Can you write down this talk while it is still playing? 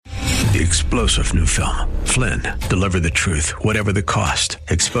the explosive new film, Flynn, Deliver the Truth, Whatever the Cost,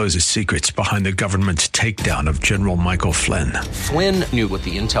 exposes secrets behind the government's takedown of General Michael Flynn. Flynn knew what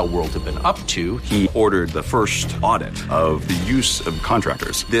the intel world had been up to. He ordered the first audit of the use of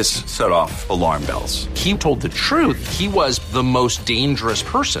contractors. This set off alarm bells. He told the truth. He was the most dangerous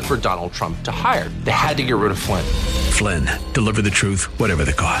person for Donald Trump to hire. They had to get rid of Flynn. Flynn, Deliver the Truth, Whatever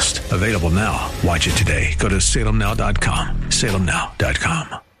the Cost. Available now. Watch it today. Go to salemnow.com.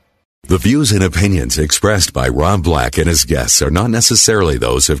 salemnow.com. The views and opinions expressed by Rob Black and his guests are not necessarily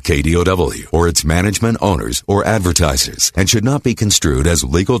those of KDOW or its management, owners, or advertisers and should not be construed as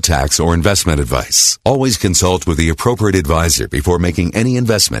legal, tax, or investment advice. Always consult with the appropriate advisor before making any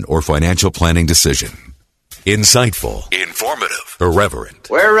investment or financial planning decision. Insightful, informative, irreverent.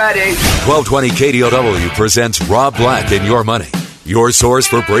 We're ready. 1220 KDOW presents Rob Black and Your Money. Your source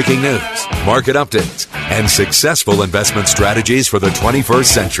for breaking news, market updates, and successful investment strategies for the 21st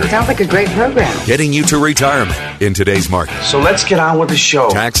century. Sounds like a great program. Getting you to retirement in today's market. So let's get on with the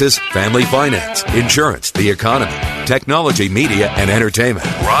show. Taxes, family finance, insurance, the economy, technology, media, and entertainment.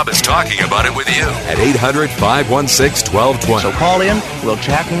 Rob is talking about it with you at 800-516-1220. So call in, we'll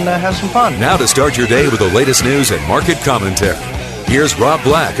chat and have some fun. Now to start your day with the latest news and market commentary. Here's Rob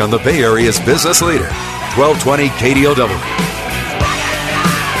Black on the Bay Area's business leader, 1220 KDOW.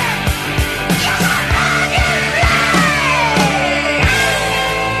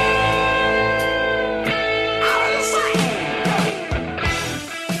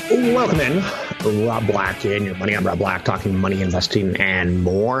 Welcome in, Rob Black and Your Money. I'm Rob Black, talking money, investing, and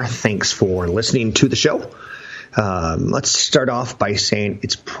more. Thanks for listening to the show. Let's start off by saying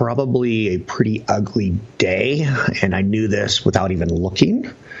it's probably a pretty ugly day, and I knew this without even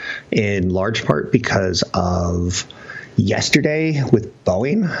looking, in large part because of yesterday with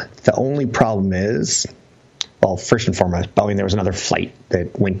Boeing. The only problem is, well, first and foremost, Boeing, there was another flight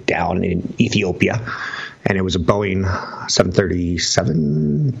that went down in Ethiopia. And it was a Boeing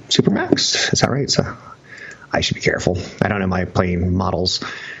 737 Supermax. Is that right? So I should be careful. I don't know my plane models.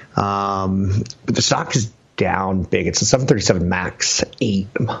 But the stock is down big. It's a 737 MAX 8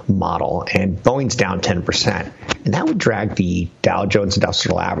 model, and Boeing's down 10%. And that would drag the Dow Jones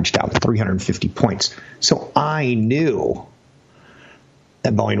Industrial Average down 350 points. So I knew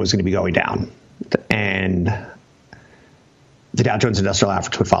that Boeing was going to be going down, and the Dow Jones Industrial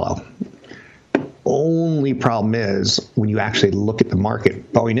Average would follow. Only problem is when you actually look at the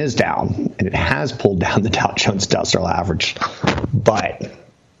market, Boeing is down, and it has pulled down the Dow Jones Industrial Average, but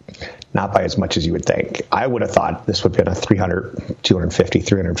not by as much as you would think. I would have thought this would have been a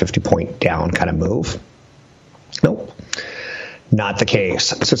 350 point down kind of move. Nope, not the case.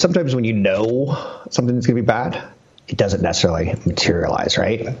 So sometimes when you know something's going to be bad, it doesn't necessarily materialize,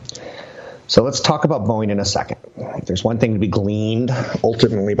 right? So let's talk about Boeing in a second. If there's one thing to be gleaned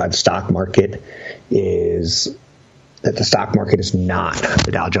ultimately by the stock market, is that the stock market is not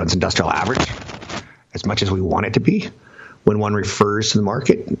the Dow Jones Industrial Average as much as we want it to be. When one refers to the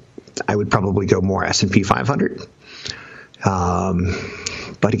market, I would probably go more S&P 500.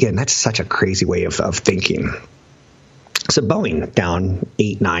 But again, that's such a crazy way of thinking. So Boeing down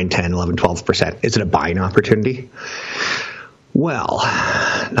 8, 9, 10, 11, 12%. Is it a buying opportunity? Well,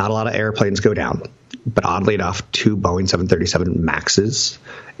 not a lot of airplanes go down, but oddly enough, 2 Boeing 737 MAXes,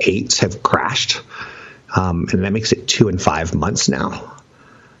 8s have crashed, and that makes it 2 and 5 months now.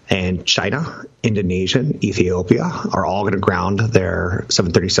 And China, Indonesia, and Ethiopia are all going to ground their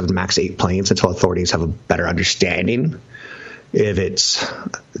 737 MAX 8 planes until authorities have a better understanding if it's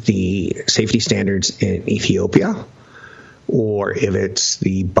the safety standards in Ethiopia or if it's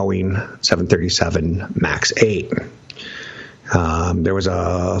the Boeing 737 MAX 8. There was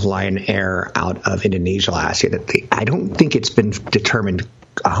a Lion Air out of Indonesia last year that I don't think it's been determined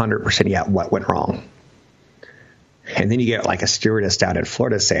 100% yet what went wrong. And then you get like a stewardess down in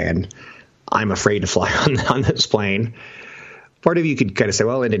Florida saying, I'm afraid to fly on this plane. Part of you could kind of say,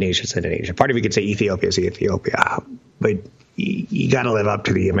 well, Indonesia's Indonesia. Part of you could say Ethiopia's Ethiopia. But you got to live up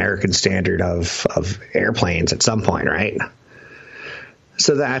to the American standard of airplanes at some point, right?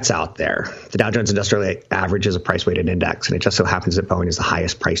 So that's out there. The Dow Jones Industrial Average is a price-weighted index, and it just so happens that Boeing is the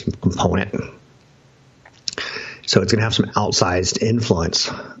highest priced component. So it's going to have some outsized influence.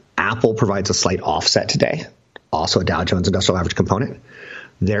 Apple provides a slight offset today, also a Dow Jones Industrial Average component.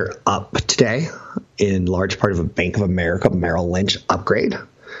 They're up today in large part of a Bank of America Merrill Lynch upgrade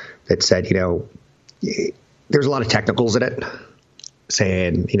that said, there's a lot of technicals in it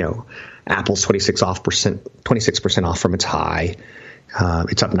saying, Apple's 26% off from its high.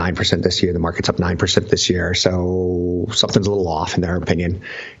 It's up 9% this year. The market's up 9% this year. So something's a little off in their opinion.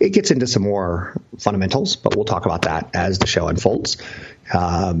 It gets into some more fundamentals, but we'll talk about that as the show unfolds.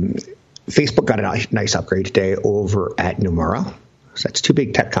 Facebook got a nice upgrade today over at Nomura. So that's two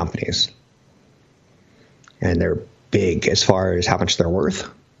big tech companies. And they're big as far as how much they're worth.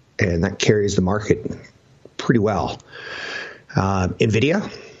 And that carries the market pretty well.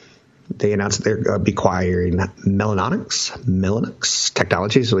 NVIDIA, they announced that they're acquiring Mellanox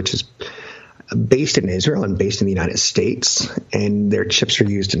Technologies, which is based in Israel and based in the United States. And their chips are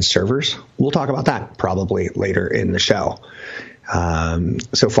used in servers. We'll talk about that probably later in the show.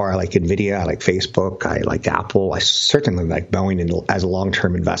 So far, I like NVIDIA, I like Facebook, I like Apple. I certainly like Boeing as a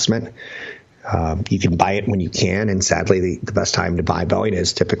long-term investment. You can buy it when you can, and sadly, the best time to buy Boeing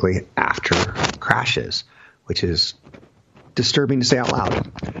is typically after crashes, which is disturbing to say out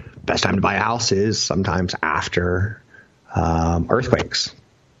loud. Best time to buy a house is sometimes after earthquakes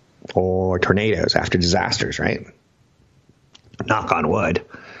or tornadoes, after disasters, right? Knock on wood.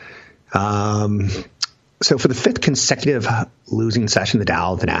 So for the fifth consecutive losing session, the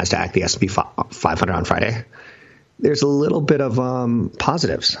Dow, the NASDAQ, the S&P 500 on Friday, there's a little bit of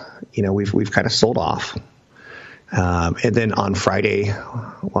positives. We've kind of sold off. And then on Friday,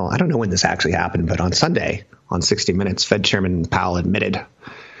 well, I don't know when this actually happened, but on Sunday, on 60 Minutes, Fed Chairman Powell admitted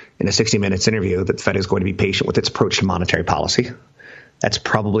in a 60 Minutes interview that the Fed is going to be patient with its approach to monetary policy. That's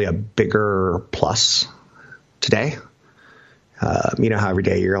probably a bigger plus today. You know how every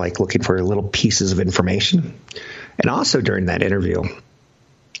day you're like looking for little pieces of information. And also during that interview,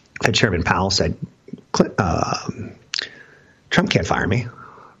 Chairman Powell said, Trump can't fire me.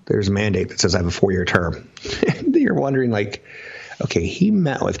 There's a mandate that says I have a 4-year term. You're wondering, like, okay, he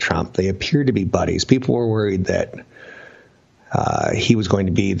met with Trump. They appeared to be buddies. People were worried that he was going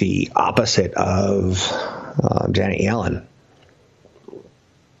to be the opposite of Janet Yellen.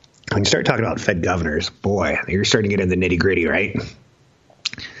 When you start talking about Fed governors, boy, you're starting to get into the nitty-gritty, right?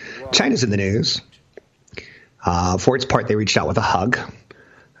 China's in the news. For its part, they reached out with a hug.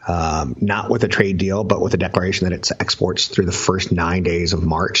 Not with a trade deal, but with a declaration that its exports through the first 9 days of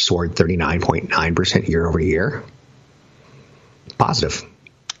March soared 39.9% year over year. Positive.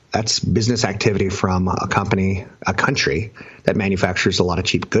 That's business activity from a country that manufactures a lot of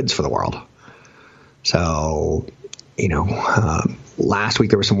cheap goods for the world. So, last week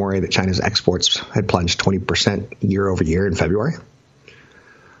there was some worry that China's exports had plunged 20% year over year in February.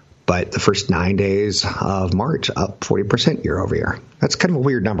 But the first 9 days of March, up 40% year over year. That's kind of a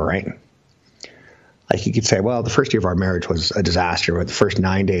weird number, right? Like you could say, well, the first year of our marriage was a disaster, but the first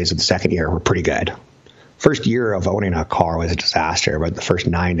 9 days of the second year were pretty good. First year of owning a car was a disaster, but the first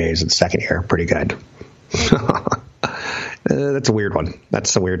 9 days of the second year, pretty good. That's a weird one. But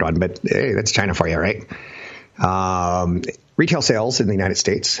hey, that's China for you, right? Retail sales in the United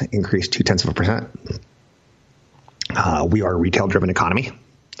States increased 0.2%. We are a retail-driven economy.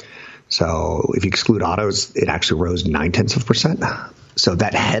 So if you exclude autos, it actually rose 0.9%. So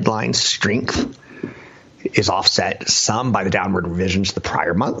that headline strength is offset some by the downward revisions the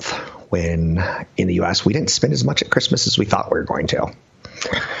prior month when in the U.S. we didn't spend as much at Christmas as we thought we were going to.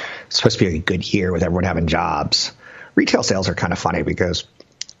 It's supposed to be a good year with everyone having jobs. Retail sales are kind of funny because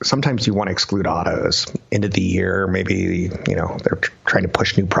sometimes you want to exclude autos. End of the year, maybe, they're trying to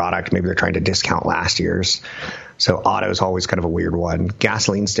push new product. Maybe they're trying to discount last year's. So auto is always kind of a weird one.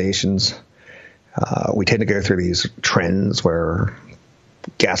 Gasoline stations, we tend to go through these trends where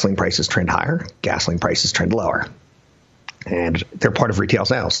gasoline prices trend higher, gasoline prices trend lower. And they're part of retail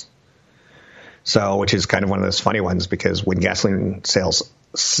sales. So, which is kind of one of those funny ones because when gasoline sales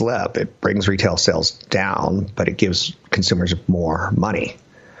slip, it brings retail sales down, but it gives consumers more money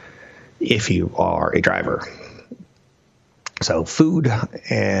if you are a driver. So food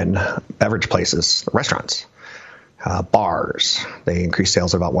and beverage places, restaurants, bars, they increased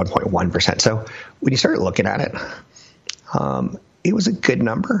sales of about 1.1%. So when you start looking at it, it was a good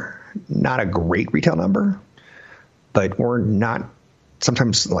number, not a great retail number, but we're not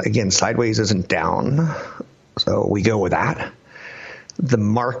sometimes, again, sideways isn't down. So we go with that. The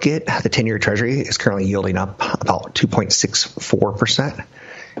market, the 10-year Treasury is currently yielding up about 2.64%.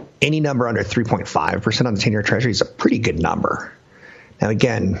 Any number under 3.5% on the 10-year Treasury is a pretty good number. Now,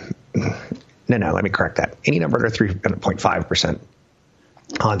 again, let me correct that. Any number under 3.5%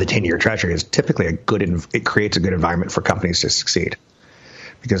 on the 10-year Treasury is typically it creates a good environment for companies to succeed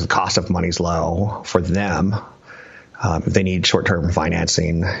because the cost of money is low for them. If they need short-term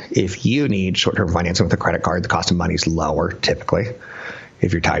financing, if you need short-term financing with a credit card, the cost of money is lower typically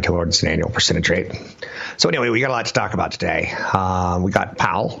if you're tied towards an annual percentage rate. So anyway, we got a lot to talk about today. We got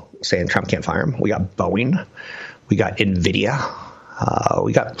Powell saying Trump can't fire him. We got Boeing. We got NVIDIA.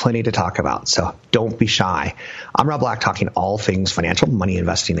 We got plenty to talk about, so don't be shy. I'm Rob Black, talking all things financial, money,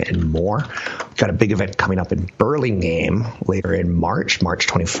 investing, and more. We've got a big event coming up in Burlingame later in March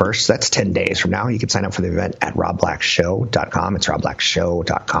 21st. That's 10 days from now. You can sign up for the event at robblackshow.com. It's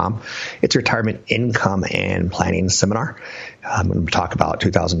robblackshow.com. It's a retirement income and planning seminar. I'm going to talk about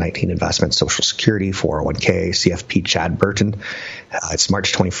 2019 investments, Social Security, 401k, CFP Chad Burton. It's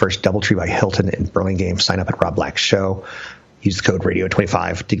March 21st, Doubletree by Hilton in Burlingame. Sign up at Rob Black Show. Use the code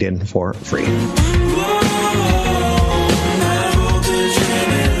radio25 to get in for free.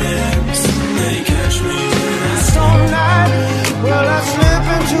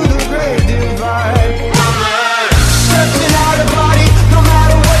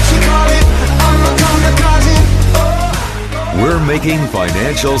 We're making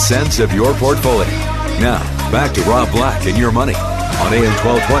financial sense of your portfolio. Now, back to Rob Black and Your Money on AM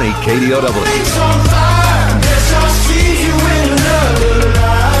 1220 KDOW.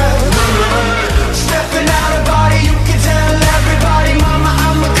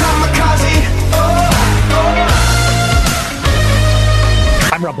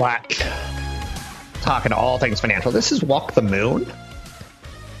 I'm Rob Black, talking all things financial. This is Walk the Moon.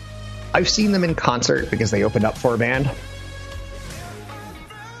 I've seen them in concert because they opened up for a band.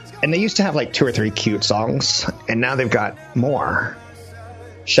 And they used to have like 2 or 3 cute songs, and now they've got more.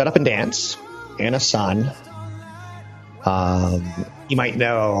 Shut Up and Dance, Anna Sun. You might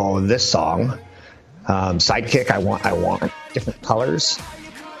know this song. Sidekick, I Want, Different Colors.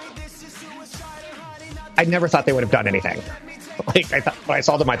 I never thought they would have done anything. Like, I thought, when I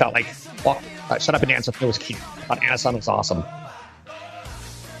saw them, I thought, like, Shut Up and Dance was cute. I thought Anna Sun was awesome.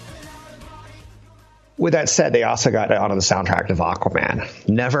 With that said, they also got onto the soundtrack of Aquaman.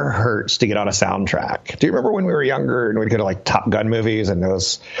 Never hurts to get on a soundtrack. Do you remember when we were younger and we'd go to like Top Gun movies and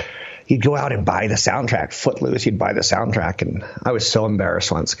you'd go out and buy the soundtrack, Footloose, you'd buy the soundtrack. And I was so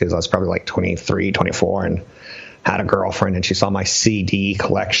embarrassed once because I was probably like 23, 24 and had a girlfriend, and she saw my CD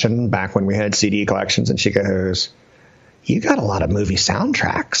collection back when we had CD collections, and she goes, "You got a lot of movie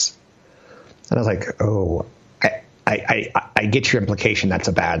soundtracks." And I was like, "Oh, I get your implication. That's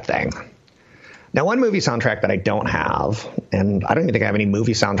a bad thing." Now, one movie soundtrack that I don't have, and I don't even think I have any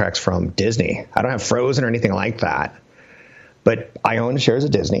movie soundtracks from Disney. I don't have Frozen or anything like that. But I own shares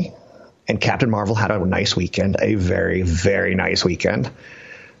of Disney, and Captain Marvel had a nice weekend, a very, very nice weekend.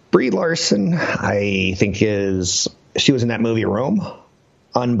 Brie Larson, I think she was in that movie Rome.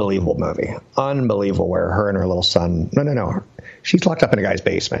 Unbelievable movie. Unbelievable, where her and her little son, no. She's locked up in a guy's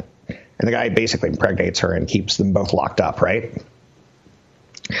basement, and the guy basically impregnates her and keeps them both locked up, right?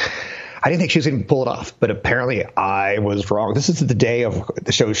 I didn't think she was going to pull it off, but apparently I was wrong. This is the day of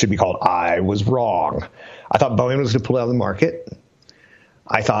the show should be called I Was Wrong. I thought Boeing was going to pull it out of the market.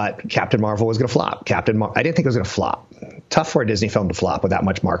 I thought Captain Marvel was going to flop. I didn't think it was going to flop. Tough for a Disney film to flop with that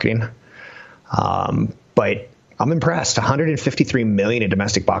much marketing. But I'm impressed. $153 million in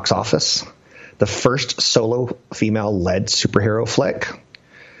domestic box office. The first solo female-led superhero flick.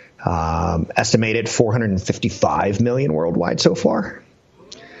 Estimated $455 million worldwide so far.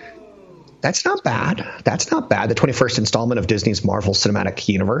 That's not bad. That's not bad. The 21st installment of Disney's Marvel Cinematic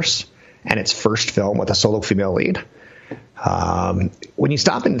Universe, and its first film with a solo female lead. When you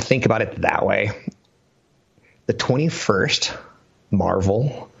stop and think about it that way, the 21st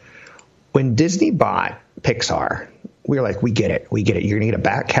Marvel, when Disney bought Pixar, we were like, we get it. You're going to get a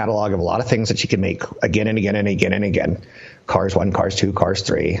back catalog of a lot of things that you can make again and again and again and again. Cars 1, Cars 2, Cars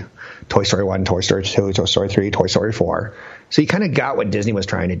 3, Toy Story 1, Toy Story 2, Toy Story 3, Toy Story 4. So you kind of got what Disney was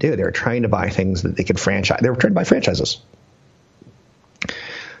trying to do. They were trying to buy things that they could franchise. They were trying to buy franchises.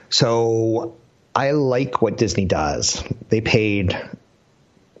 So I like what Disney does. They paid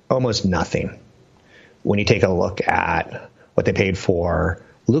almost nothing. When you take a look at what they paid for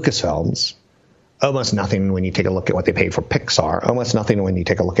Lucasfilms, almost nothing when you take a look at what they paid for Pixar, almost nothing when you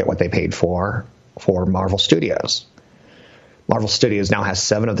take a look at what they paid for Marvel Studios. Marvel Studios now has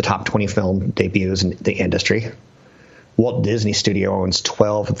 7 of the top 20 film debuts in the industry. Walt Disney Studio owns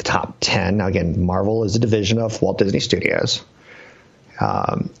 12 of the top 10. Now, again, Marvel is a division of Walt Disney Studios.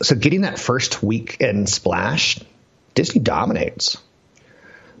 So getting that first weekend splash, Disney dominates.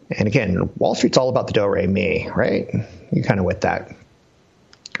 And again, Wall Street's all about the do-re-mi, right? You're kind of with that.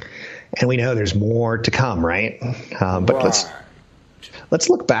 And we know there's more to come, right? But let's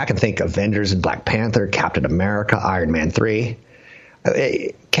look back and think Avengers and Black Panther, Captain America, Iron Man 3.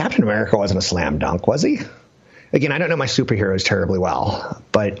 Captain America wasn't a slam dunk, was he? Again, I don't know my superheroes terribly well,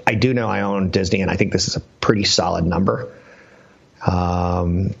 but I do know I own Disney, and I think this is a pretty solid number.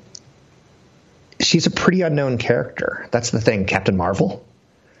 She's a pretty unknown character. That's the thing. Captain Marvel.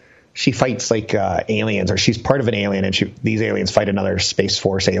 she fights like aliens, or she's part of an alien, and these aliens fight another Space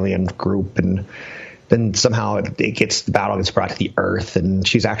Force alien group, and then somehow the battle gets brought to the Earth, and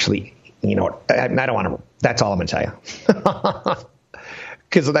she's actually, I don't want to. That's all I'm going to tell you,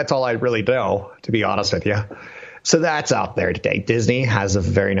 because that's all I really know, to be honest with you. So that's out there today. Disney has a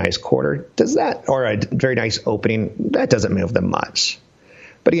very nice quarter. Does that, or a very nice opening? That doesn't move them much.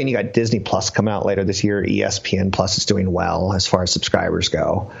 But again, you got Disney Plus coming out later this year. ESPN Plus is doing well as far as subscribers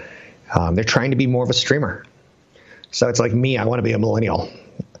go. They're trying to be more of a streamer. So it's like me. I want to be a millennial.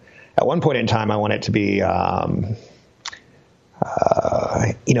 At one point in time, I want it to be, kind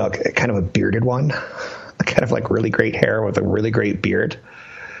of a bearded one, kind of like really great hair with a really great beard.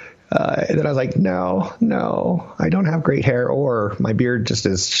 And then I was like, no, I don't have great hair, or my beard just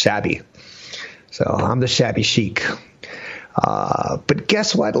is shabby. So I'm the shabby chic. But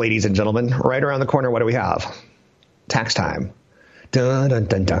guess what, ladies and gentlemen? Right around the corner, what do we have? Tax time. Dun, dun,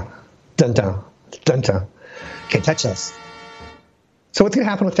 dun, dun. Dun, dun, dun, dun. Can't touch us. So what's going to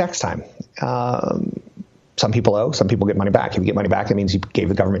happen with tax time? Some people owe, some people get money back. If you get money back, that means you gave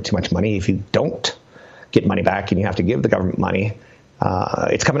the government too much money. If you don't get money back and you have to give the government money,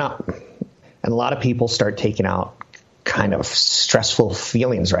 it's coming up. And a lot of people start taking out kind of stressful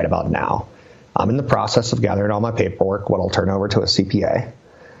feelings right about now. I'm in the process of gathering all my paperwork, what I'll turn over to a CPA.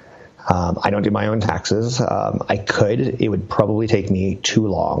 I don't do my own taxes. I could. It would probably take me too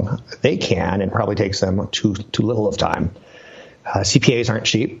long. They can. It probably takes them too little of time. CPAs aren't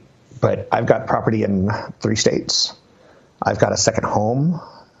cheap, but I've got property in 3 states. I've got a second home.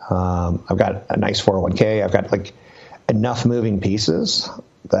 I've got a nice 401k. I've got like enough moving pieces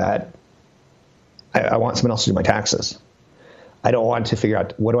that I want someone else to do my taxes. I don't want to figure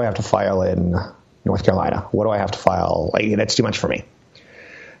out, what do I have to file in North Carolina? What do I have to file? Like, that's too much for me.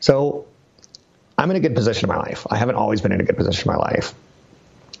 So I'm in a good position in my life. I haven't always been in a good position in my life.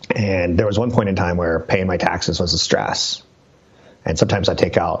 And there was one point in time where paying my taxes was a stress. And sometimes I'd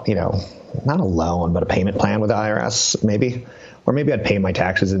take out, not a loan, but a payment plan with the IRS, maybe. Or maybe I'd pay my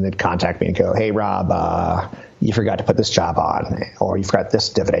taxes and they'd contact me and go, hey, Rob, you forgot to put this job on, or you forgot this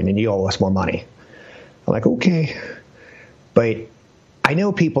dividend and you owe us more money. I'm like, okay. But I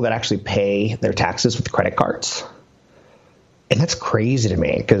know people that actually pay their taxes with credit cards. And that's crazy to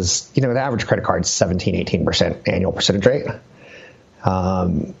me because, the average credit card is 17, 18% annual percentage rate.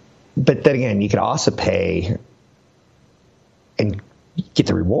 But then again, you could also pay and get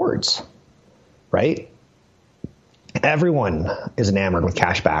the rewards, right? Everyone is enamored with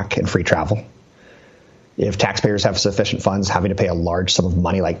cash back and free travel. If taxpayers have sufficient funds, having to pay a large sum of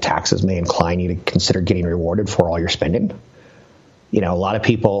money like taxes may incline you to consider getting rewarded for all your spending. A lot of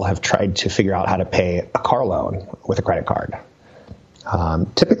people have tried to figure out how to pay a car loan with a credit card.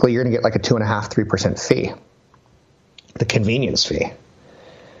 Typically, you're going to get like a 2.5%, 3% fee, the convenience fee.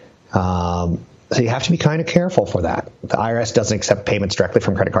 So you have to be kind of careful for that. The IRS doesn't accept payments directly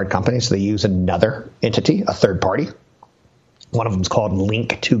from credit card companies, so they use another entity, a third party. One of them is called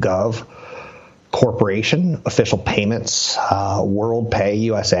Link2Gov Corporation, Official Payments, WorldPay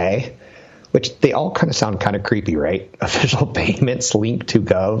USA, which they all kind of sound kind of creepy, right? Official Payments,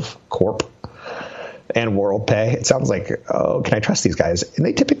 Link2Gov Corp, and WorldPay. It sounds like, oh, can I trust these guys? And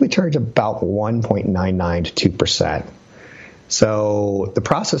they typically charge about 1.99 to 2%. So the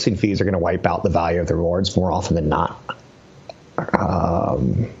processing fees are going to wipe out the value of the rewards more often than not.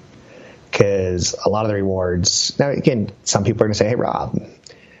 Because a lot of the rewards, now again, some people are going to say, hey, Rob,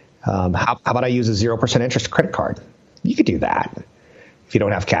 how about I use a 0% interest credit card? You could do that. If you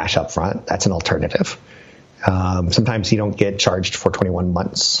don't have cash up front, that's an alternative. Sometimes you don't get charged for 21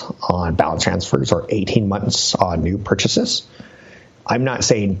 months on balance transfers or 18 months on new purchases. I'm not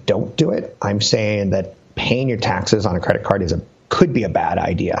saying don't do it. I'm saying that paying your taxes on a credit card could be a bad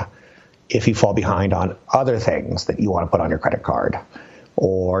idea if you fall behind on other things that you want to put on your credit card,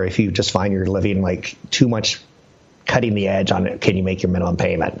 or if you just find you're living like too much cutting the edge on it. Can you make your minimum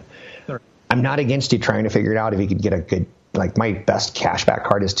payment? Sure. I'm not against you trying to figure it out if you could get a good, like my best cashback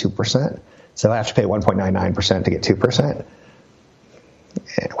card is 2%. So I have to pay 1.99% to get 2%.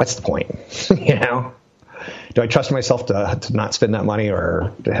 What's the point? Do I trust myself to not spend that money,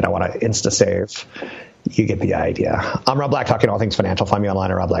 or do I want to insta-save? You get the idea. I'm Rob Black, talking all things financial. Find me online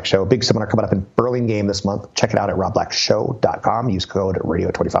at Rob Black Show. Big seminar coming up in Burlingame this month. Check it out at robblackshow.com. Use code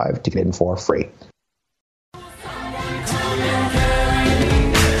radio25 to get in for free.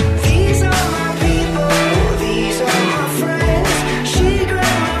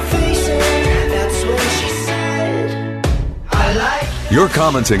 Your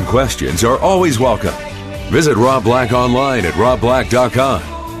comments and questions are always welcome. Visit Rob Black online at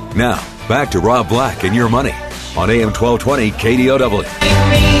robblack.com. Now, back to Rob Black and Your Money on AM 1220 KDOW.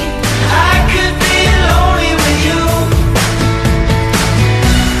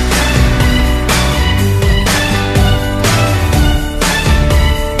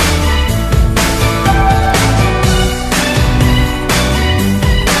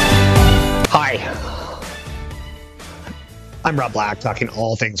 I'm Rob Black, talking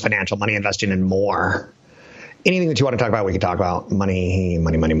all things financial, money, investing, and more. Anything that you want to talk about, we can talk about. Money,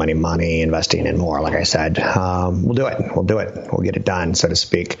 investing, and more, like I said. We'll do it. We'll get it done, so to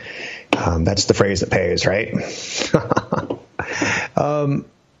speak. That's the phrase that pays, right?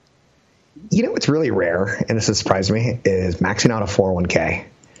 You know what's really rare, and this has surprised me, is maxing out a 401k.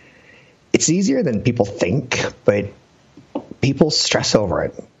 It's easier than people think, but people stress over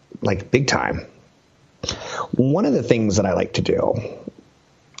it, like big time. One of the things that I like to do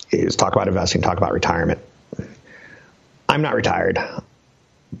is talk about investing, talk about retirement. I'm not retired,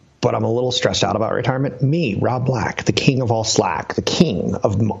 but I'm a little stressed out about retirement. Me, Rob Black, the king of all slack, the king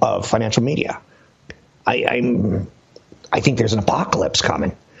of financial media. I think there's an apocalypse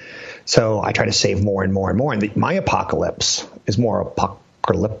coming. So I try to save more and more and more. And my apocalypse is more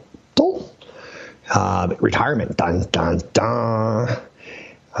apocalyptal. Retirement, dun, dun, dun.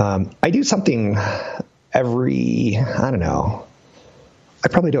 I do something every, I don't know, I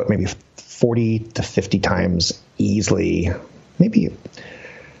probably do it maybe 40 to 50 times easily, maybe a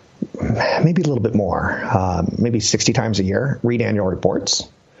little bit more, maybe 60 times a year, read annual reports.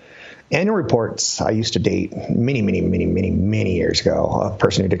 Annual reports, I used to date many years ago, a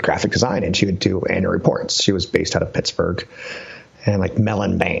person who did graphic design, and she would do annual reports. She was based out of Pittsburgh and like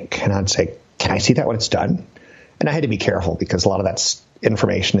Mellon Bank. And I'd say, can I see that when it's done? And I had to be careful because a lot of that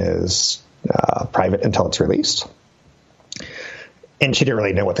information is private until it's released. And she didn't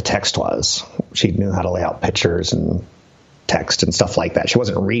really know what the text was. She knew how to lay out pictures and text and stuff like that. She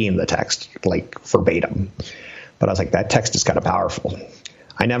wasn't reading the text like verbatim. But I was like, that text is kind of powerful.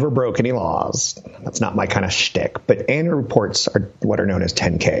 I never broke any laws. That's not my kind of shtick. But annual reports are what are known as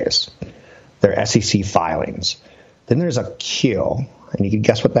 10Ks. They're SEC filings. Then there's a Q, and you can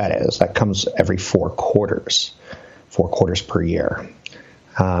guess what that is. That comes every 4 quarters per year.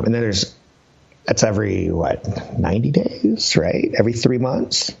 And then that's every, 90 days, right? Every 3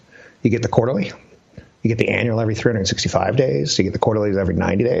 months. You get the quarterly. You get the annual every 365 days. You get the quarterlies every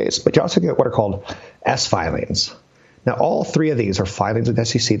 90 days. But you also get what are called S filings. Now, all 3 of these are filings with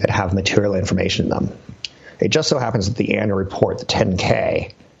SEC that have material information in them. It just so happens that the annual report, the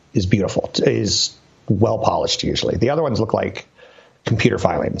 10K, is beautiful, is well-polished usually. The other ones look like computer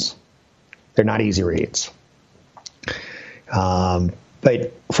filings. They're not easy reads. But,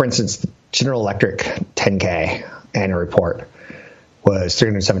 for instance, the General Electric 10K annual report was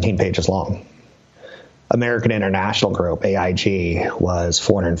 317 pages long. American International Group, AIG, was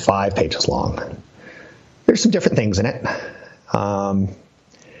 405 pages long. There's some different things in it.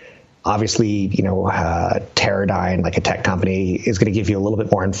 Obviously, Teradyne, like a tech company, is going to give you a little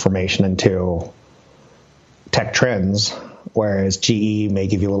bit more information into tech trends, whereas GE may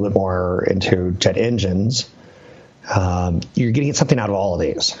give you a little bit more into jet engines. You're going to get something out of all of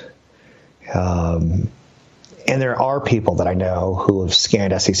these. And there are people that I know who have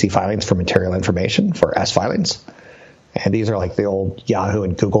scanned SEC filings for material information, for S filings. And these are like the old Yahoo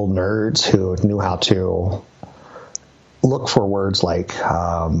and Google nerds who knew how to look for words like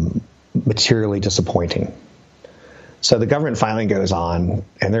materially disappointing. So the government filing goes on,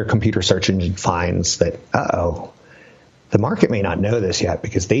 and their computer search engine finds that, the market may not know this yet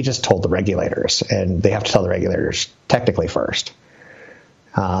because they just told the regulators, and they have to tell the regulators technically first.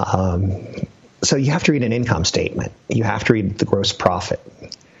 So you have to read an income statement. You have to read the gross profit.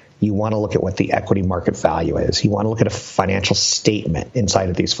 You want to look at what the equity market value is. You want to look at a financial statement inside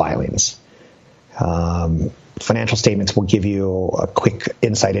of these filings. Financial statements will give you a quick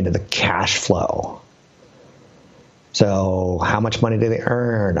insight into the cash flow. So how much money do they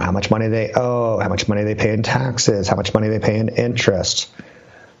earn? How much money they owe? How much money they pay in taxes? How much money they pay in interest?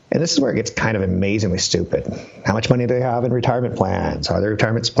 And this is where it gets kind of amazingly stupid. How much money do they have in retirement plans? Are their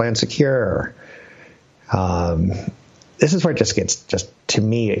retirement plans secure? This is where it just gets, to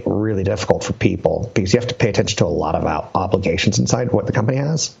me, really difficult for people because you have to pay attention to a lot of obligations inside what the company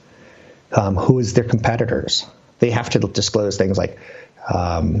has. Who is their competitors? They have to disclose things like,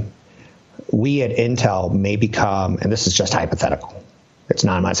 we at Intel may become, and this is just hypothetical.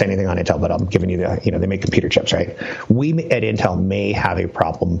 I'm not saying anything on Intel, but I'm giving you they make computer chips, right? We at Intel may have a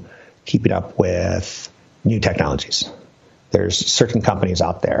problem keeping up with new technologies. There's certain companies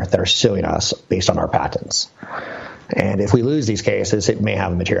out there that are suing us based on our patents. And if we lose these cases, it may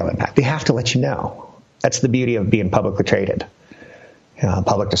have a material impact. They have to let you know. That's the beauty of being publicly traded.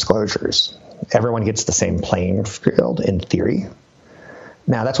 Public disclosures. Everyone gets the same playing field in theory.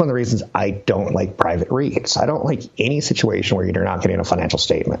 Now, that's one of the reasons I don't like private REITs. I don't like any situation where you're not getting a financial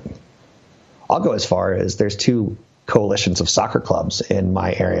statement. I'll go as far as there's 2 coalitions of soccer clubs in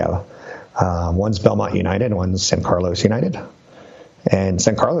my area. One's Belmont United and one's San Carlos United. And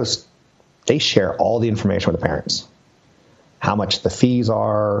San Carlos, they share all the information with the parents. how much the fees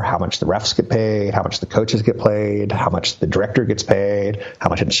are, how much the refs get paid, how much the coaches get paid, how much the director gets paid, how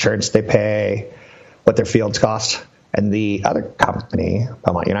much insurance they pay, what their fields cost. And the other company,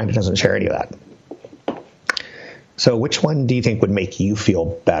 Belmont United, doesn't share any of that. So which one do you think would make you feel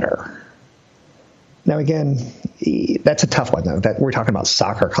better? Now, again, that's a tough one, though. That we're talking about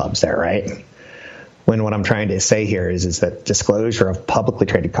soccer clubs there, right? When what I'm trying to say here is that disclosure of publicly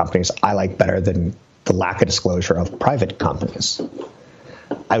traded companies I like better than the lack of disclosure of private companies.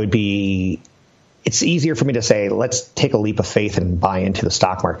 It's easier for me to say, let's take a leap of faith and buy into the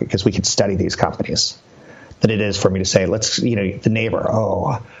stock market because we can study these companies, than it is for me to say, the neighbor,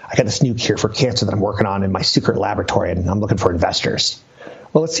 I got this new cure for cancer that I'm working on in my secret laboratory and I'm looking for investors.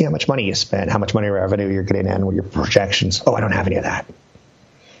 Well, let's see how much money you spent, how much money revenue you're getting in, what your projections. I don't have any of that.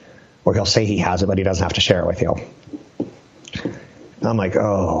 Or he'll say he has it, but he doesn't have to share it with you. I'm like,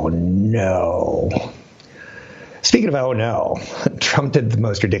 oh, no. Speaking of oh, no, Trump did the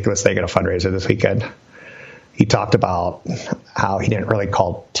most ridiculous thing at a fundraiser this weekend. He talked about how he didn't really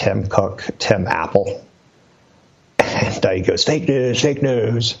call Tim Cook Tim Apple. And he goes, fake news, fake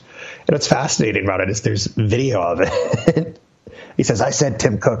news. And what's fascinating about it is there's video of it. He says, I said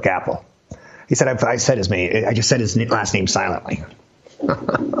Tim Cook Apple. He said, I said his name. I just said his last name silently.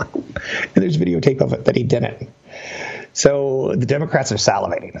 And there's videotape of it that he didn't. So the Democrats are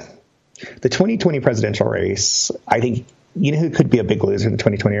salivating. The 2020 presidential race, I think, you know who could be a big loser in the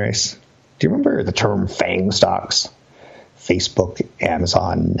 2020 race? Do you remember the term FANG stocks? Facebook,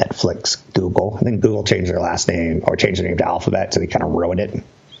 Amazon, Netflix, Google. And then Google changed their last name or changed their name to Alphabet, so they kind of ruined it.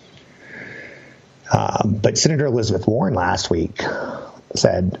 But Senator Elizabeth Warren last week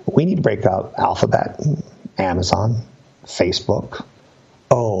said, we need to break up Alphabet, Amazon, Facebook,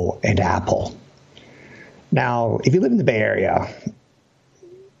 and Apple. Now, if you live in the Bay Area,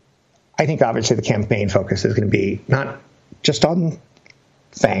 I think obviously the campaign focus is going to be not just on the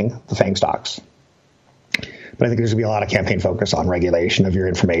FANG stocks, but I think there's going to be a lot of campaign focus on regulation of your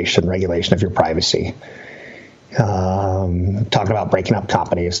information, regulation of your privacy. Talking about breaking up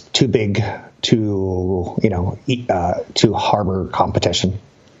companies too big to harbor competition.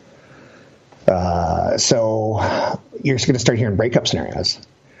 So you're just going to start hearing breakup scenarios.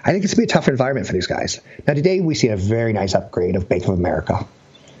 I think it's going to be a tough environment for these guys. Now, today we see a very nice upgrade of Bank of America.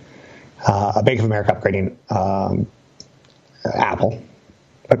 Bank of America upgrading Apple.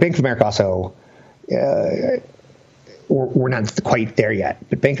 But Bank of America also, we're not quite there yet.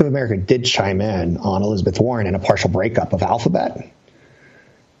 But Bank of America did chime in on Elizabeth Warren in a partial breakup of Alphabet.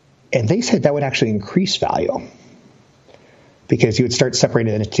 And they said that would actually increase value because you would start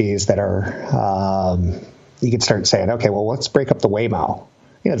separating entities that are, you could start saying, okay, well, let's break up the Waymo,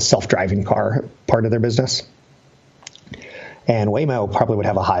 the self-driving car part of their business. And Waymo probably would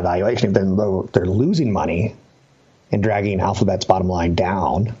have a high valuation, even though they're losing money and dragging Alphabet's bottom line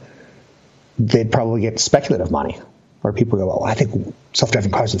down. They'd probably get speculative money, where people go, I think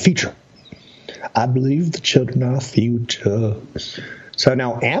self-driving cars are the future. I believe the children are future. So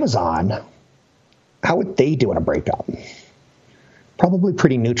now Amazon, how would they do in a breakup? Probably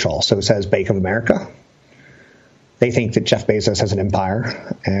pretty neutral. So it says Bank of America. They think that Jeff Bezos has an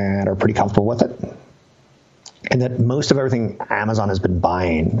empire and are pretty comfortable with it. And that most of everything Amazon has been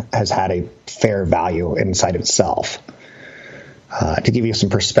buying has had a fair value inside of itself. To give you some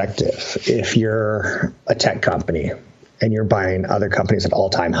perspective, if you're a tech company and you're buying other companies at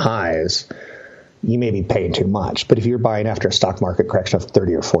all-time highs, you may be paying too much. But if you're buying after a stock market correction of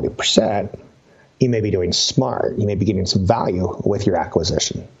 30 or 40%, you may be doing smart. You may be getting some value with your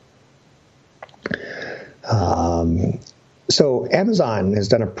acquisition. So Amazon has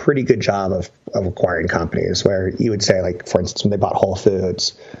done a pretty good job of acquiring companies where you would say, like, for instance, when they bought Whole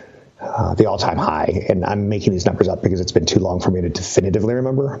Foods, the all-time high, and I'm making these numbers up because it's been too long for me to definitively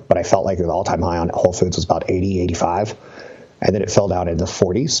remember, but I felt like the all-time high on Whole Foods was about 80, 85, and then it fell down in the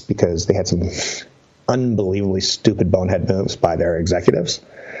 40s because they had some unbelievably stupid bonehead moves by their executives.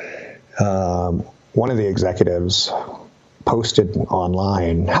 One of the executives posted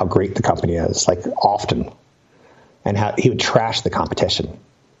online how great the company is, like often, and how he would trash the competition.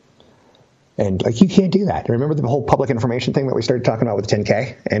 And like, you can't do that. Remember the whole public information thing that we started talking about with the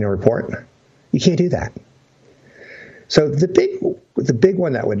 10K annual report? You can't do that. So the big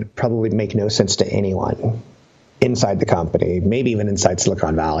one that would probably make no sense to anyone inside the company, maybe even inside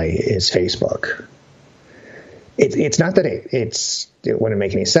Silicon Valley, is Facebook. It's not that it wouldn't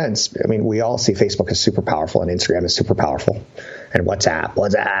make any sense. I mean, we all see Facebook as super powerful and Instagram is super powerful. And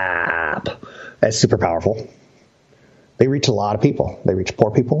WhatsApp is super powerful. They reach a lot of people. They reach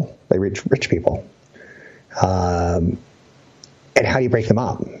poor people. They reach rich people. And how do you break them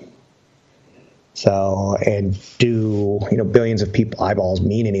up? So, and do, billions of people eyeballs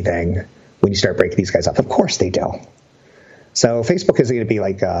mean anything when you start breaking these guys up? Of course they do. So Facebook isn't going to be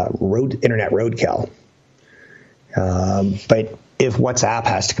like internet roadkill. But if WhatsApp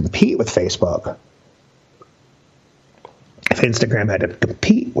has to compete with Facebook, if Instagram had to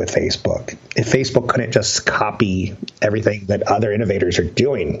compete with Facebook, if Facebook couldn't just copy everything that other innovators are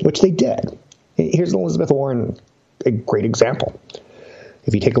doing, which they did. Here's Elizabeth Warren, a great example.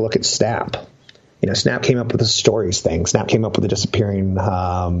 If you take a look at Snap, Snap came up with the stories thing. Snap came up with the disappearing,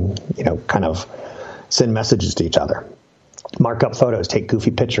 kind of send messages to each other. Mark up photos, take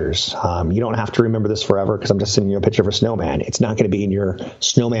goofy pictures. You don't have to remember this forever because I'm just sending you a picture of a snowman. It's not going to be in your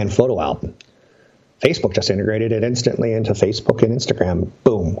snowman photo album. Facebook just integrated it instantly into Facebook and Instagram.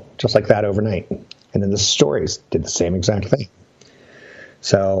 Boom. Just like that overnight. And then the stories did the same exact thing.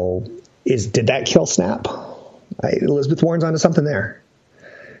 So did that kill Snap? Elizabeth Warren's onto something there.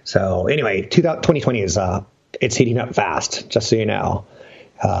 So anyway, 2020 is it's heating up fast, just so you know.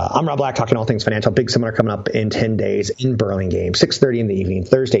 I'm Rob Black, talking all things financial. Big seminar coming up in 10 days in Burlingame, 6:30 in the evening,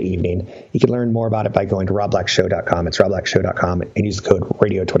 Thursday evening. You can learn more about it by going to robblackshow.com. It's robblackshow.com, and use the code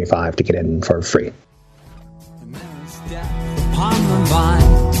radio25 to get in for free.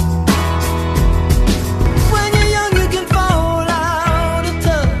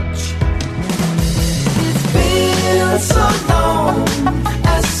 So long,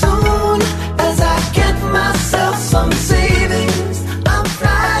 as soon as I get myself some savings, I'm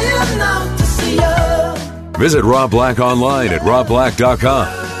flying out to see you. Visit Rob Black online at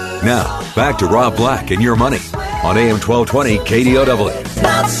robblack.com. Now, back to Rob Black and Your Money on AM 1220 KDOW. It's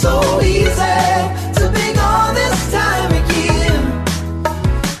not so easy to be gone this time again.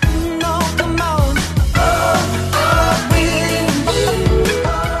 No, come on.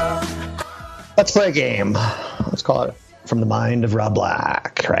 Let's play a game. Let's call it From the Mind of Rob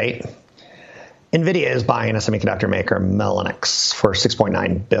Black, right? NVIDIA is buying a semiconductor maker, Mellanox, for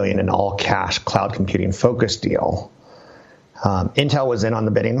 $6.9 billion in all-cash cloud computing focus deal. Intel was in on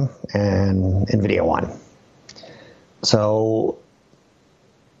the bidding, and NVIDIA won. So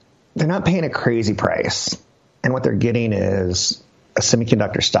they're not paying a crazy price, and what they're getting is a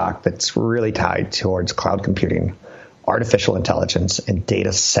semiconductor stock that's really tied towards cloud computing, artificial intelligence, and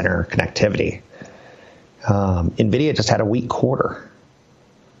data center connectivity. NVIDIA just had a weak quarter.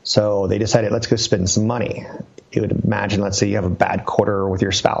 So they decided, let's go spend some money. You would imagine, let's say you have a bad quarter with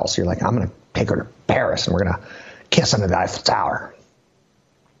your spouse. You're like, I'm going to take her to Paris and we're going to kiss under the Eiffel Tower.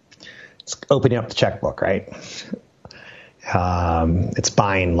 It's opening up the checkbook, right? It's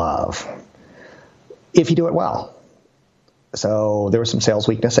buying love. If you do it well. So there was some sales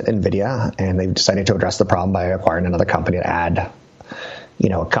weakness at NVIDIA, and they've decided to address the problem by acquiring another company to add,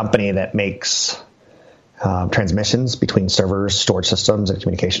 a company that makes transmissions between servers, storage systems, and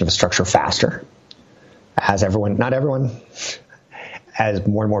communication infrastructure faster. As more and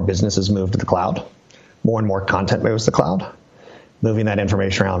more businesses move to the cloud, more and more content moves to the cloud. Moving that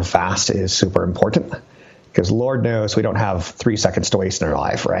information around fast is super important because Lord knows we don't have 3 seconds to waste in our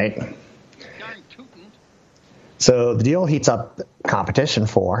life, right? So the deal heats up competition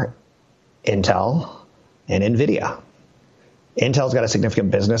for Intel and NVIDIA. Intel's got a significant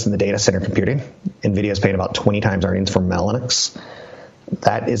business in the data center computing. NVIDIA's paying about 20 times earnings for Mellanox.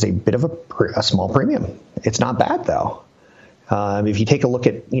 That is a bit of a small premium. It's not bad, though. If you take a look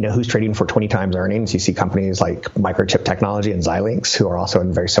at who's trading for 20 times earnings, you see companies like Microchip Technology and Xilinx, who are also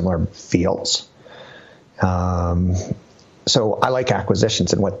in very similar fields. So I like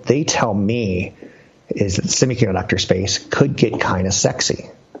acquisitions, and what they tell me is that the semiconductor space could get kind of sexy.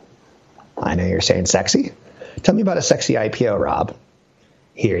 I know you're saying sexy. Tell me about a sexy IPO, Rob.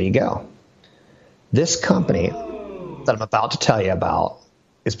 Here you go. This company that I'm about to tell you about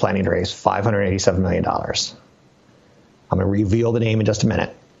is planning to raise $587 million. I'm going to reveal the name in just a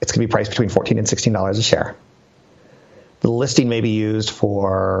minute. It's going to be priced between $14 and $16 a share. The listing may be used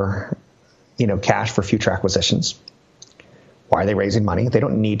for, cash for future acquisitions. Why are they raising money? They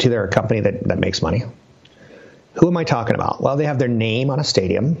don't need to. They're a company that makes money. Who am I talking about? Well, they have their name on a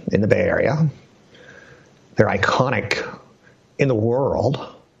stadium in the Bay Area. They're iconic in the world.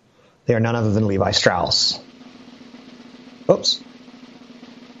 They are none other than Levi Strauss. Oops.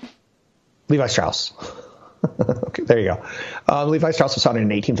 Levi Strauss. Okay, there you go. Levi Strauss was founded in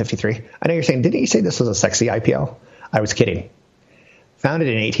 1853. I know you're saying, didn't you say this was a sexy IPO? I was kidding. Founded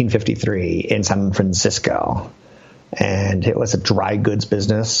in 1853 in San Francisco. And it was a dry goods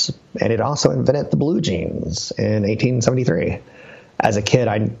business. And it also invented the blue jeans in 1873. As a kid,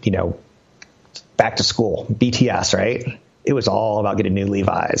 back to school, BTS, right? It was all about getting new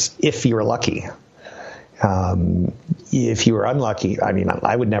Levi's, if you were lucky. If you were unlucky, I mean,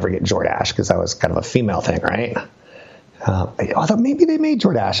 I would never get Jordache because that was kind of a female thing, right? Although maybe they made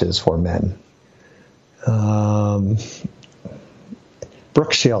Jordashes for men.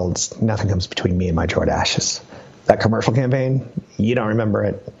 Brooke Shields, nothing comes between me and my Jordashes. That commercial campaign, you don't remember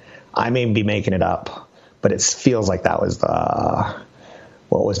it. I may be making it up, but it feels like that was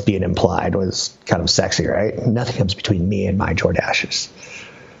what was being implied was kind of sexy, right? Nothing comes between me and my Jordashes.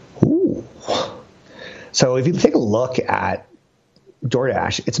 Ooh. So if you take a look at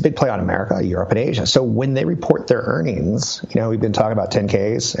DoorDash, it's a big play on America, Europe, and Asia. So when they report their earnings, we've been talking about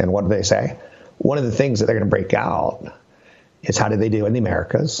 10Ks, and what do they say? One of the things that they're going to break out is how did they do in the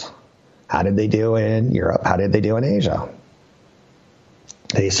Americas? How did they do in Europe? How did they do in Asia?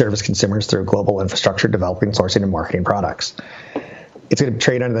 They service consumers through global infrastructure, developing, sourcing, and marketing products. It's going to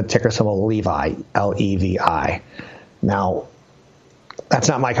trade under the ticker symbol Levi, L-E-V-I. Now, that's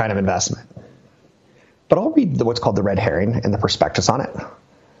not my kind of investment. But I'll read what's called the red herring and the prospectus on it.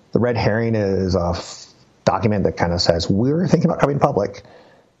 The red herring is a document that kind of says, we're thinking about coming public,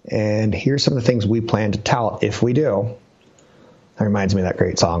 and here's some of the things we plan to tout if we do. That reminds me of that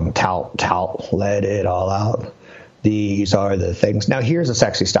great song, Tout, Tout, Let It All Out. These are the things. Now, here's a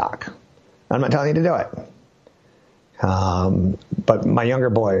sexy stock. I'm not telling you to do it. But my younger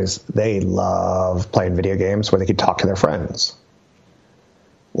boys, they love playing video games where they can talk to their friends.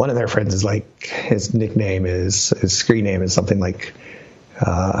 One of their friends is like, his screen name is something like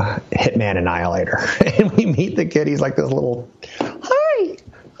Hitman Annihilator. And we meet the kid, he's like this little, hi.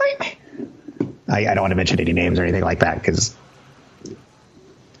 I don't want to mention any names or anything like that because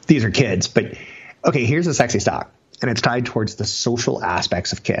these are kids. But, okay, here's a sexy stock. And it's tied towards the social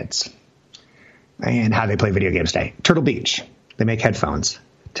aspects of kids and how they play video games today. Turtle Beach. They make headphones.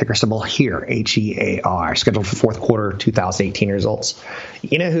 Ticker symbol HEAR, H-E-A-R, scheduled for fourth quarter 2018 results.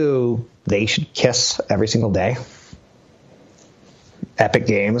 You know who they should kiss every single day? Epic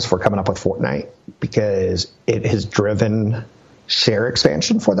Games for coming up with Fortnite, because it has driven share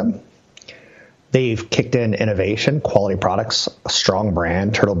expansion for them. They've kicked in innovation, quality products, a strong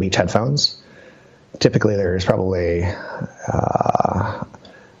brand, Turtle Beach headphones. Typically, there's probably,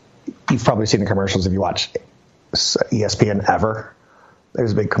 you've probably seen the commercials if you watch ESPN ever.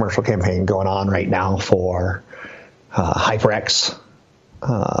 There's a big commercial campaign going on right now for HyperX.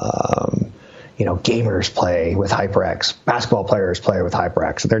 Gamers play with HyperX. Basketball players play with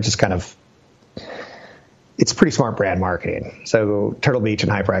HyperX. They're just kind of, it's pretty smart brand marketing. So Turtle Beach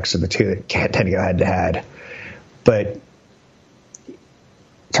and HyperX are the two that tend to go head to head. But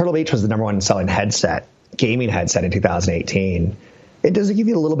Turtle Beach was the number one selling gaming headset in 2018. It does give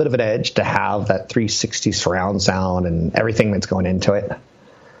you a little bit of an edge to have that 360 surround sound and everything that's going into it.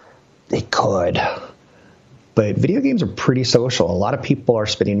 It could. But video games are pretty social. A lot of people are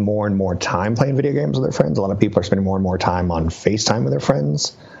spending more and more time playing video games with their friends. A lot of people are spending more and more time on FaceTime with their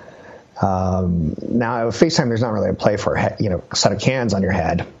friends. Now, FaceTime, there's not really a play for a set of cans on your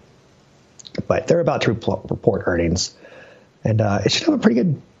head. But they're about to report earnings. And it should have a pretty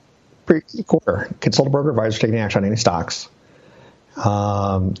good quarter. Consult a broker advisor taking action on any stocks.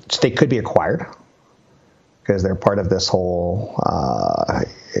 They could be acquired because they're part of this whole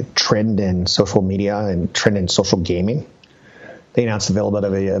trend in social media and trend in social gaming. They announced the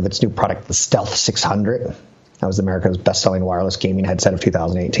availability of its new product, the Stealth 600. That was America's best-selling wireless gaming headset of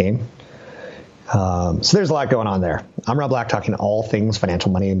 2018. So there's a lot going on there. I'm Rob Black, talking all things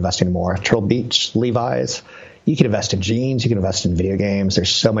financial, money, investing, and more. Turtle Beach, Levi's. You can invest in jeans. You can invest in video games.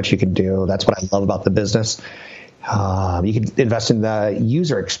 There's so much you can do. That's what I love about the business. You can invest in the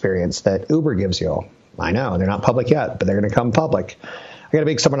user experience that Uber gives you. I know they're not public yet, but they're going to come public. I got a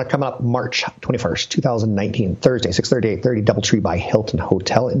big seminar coming up March 21st, 2019, Thursday, 6:30, 8:30, DoubleTree by Hilton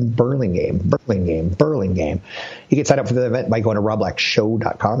Hotel in Burlingame. You can sign up for the event by going to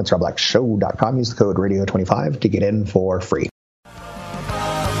robblackshow.com. It's robblackshow.com. Use the code radio25 to get in for free.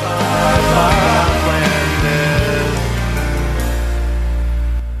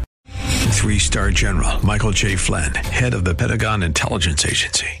 Three-star General Michael J. Flynn, head of the Pentagon Intelligence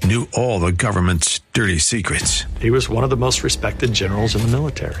Agency, knew all the government's dirty secrets. He was one of the most respected generals in the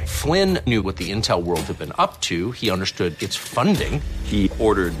military. Flynn knew what the intel world had been up to. He understood its funding. He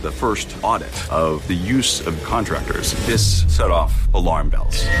ordered the first audit of the use of contractors. This set off alarm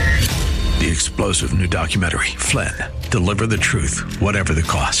bells. The explosive new documentary, Flynn, Deliver the Truth, Whatever the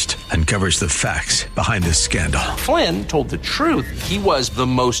Cost, uncovers the facts behind this scandal. Flynn told the truth. He was the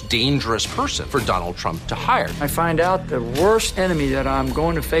most dangerous person for Donald Trump to hire. I find out the worst enemy that I'm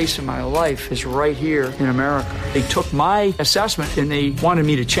going to face in my life is right here in America. They took my assessment and they wanted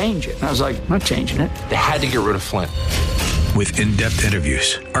me to change it. And I was like, I'm not changing it. They had to get rid of Flynn. With in-depth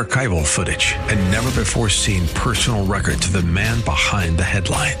interviews, archival footage, and never-before-seen personal records of the man behind the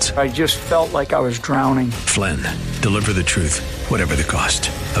headlines. I just felt like I was drowning. Flynn, deliver the truth, whatever the cost.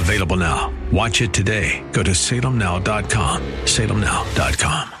 Available now. Watch it today. Go to salemnow.com.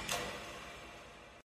 salemnow.com.